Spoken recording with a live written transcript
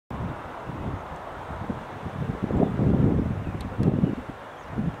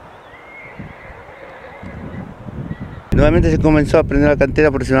Nuevamente se comenzó a prender la cantera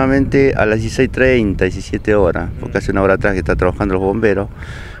aproximadamente a las 16:30, 17 horas, porque hace una hora atrás que está trabajando los bomberos.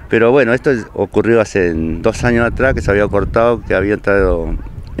 Pero bueno, esto ocurrió hace 2 años atrás, que se había cortado, que habían traído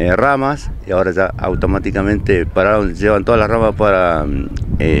ramas, y ahora ya automáticamente pararon, llevan todas las ramas para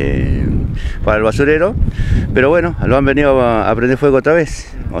el basurero. Pero bueno, lo han venido a prender fuego otra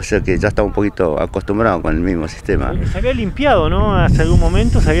vez, o sea que ya está un poquito acostumbrado con el mismo sistema. Se había limpiado, ¿no? Hace algún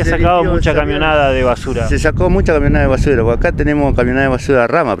momento se había sacado mucha camionada de basura. Se sacó mucha camionada de basura, porque acá tenemos camionada de basura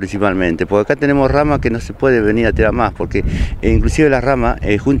rama principalmente, porque acá tenemos ramas que no se puede venir a tirar más, porque inclusive las ramas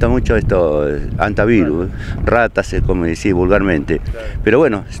juntan mucho estos antivirus, ratas, como decía vulgarmente. Pero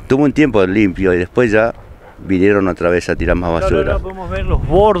bueno, tuvo un tiempo limpio y después ya vinieron otra vez a tirar más basura. Claro, podemos ver los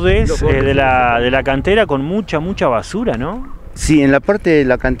bordes de la cantera con mucha basura, ¿no? Sí, en la parte de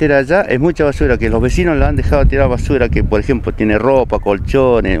la cantera allá es mucha basura, que los vecinos la han dejado tirar basura, que por ejemplo tiene ropa,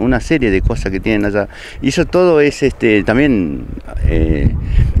 colchones, una serie de cosas que tienen allá. Y eso todo es también,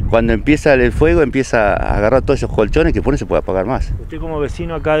 cuando empieza el fuego, empieza a agarrar todos esos colchones que por eso se puede apagar más. Usted como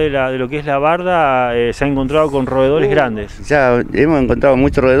vecino acá de lo que es la barda, se ha encontrado con roedores grandes. Ya hemos encontrado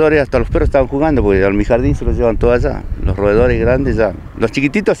muchos roedores, hasta los perros estaban jugando, porque al mi jardín se los llevan todos allá. Los roedores grandes ya. Los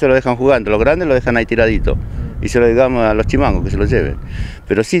chiquititos se los dejan jugando, los grandes los dejan ahí tiraditos. Y se lo digamos a los chimangos que se los lleven.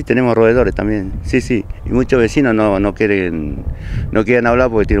 Pero sí, tenemos roedores también, sí. Y muchos vecinos no quieren hablar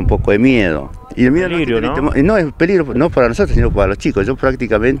porque tienen un poco de miedo. Y el miedo peligro, ¿no? No es peligro, no para nosotros, sino para los chicos. Yo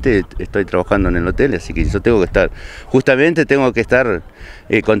prácticamente estoy trabajando en el hotel, así que yo tengo que estar,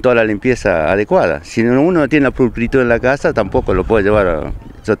 con toda la limpieza adecuada. Si uno no tiene la pulcritud en la casa, tampoco lo puede llevar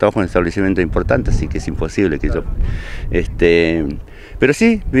yo trabajo en un establecimiento importante, así que es imposible que yo... Pero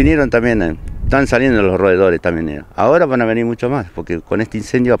sí, vinieron también, están saliendo los roedores también. Ahora van a venir mucho más, porque con este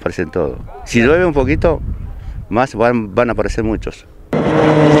incendio aparecen todos. Si llueve un poquito, más van a aparecer muchos.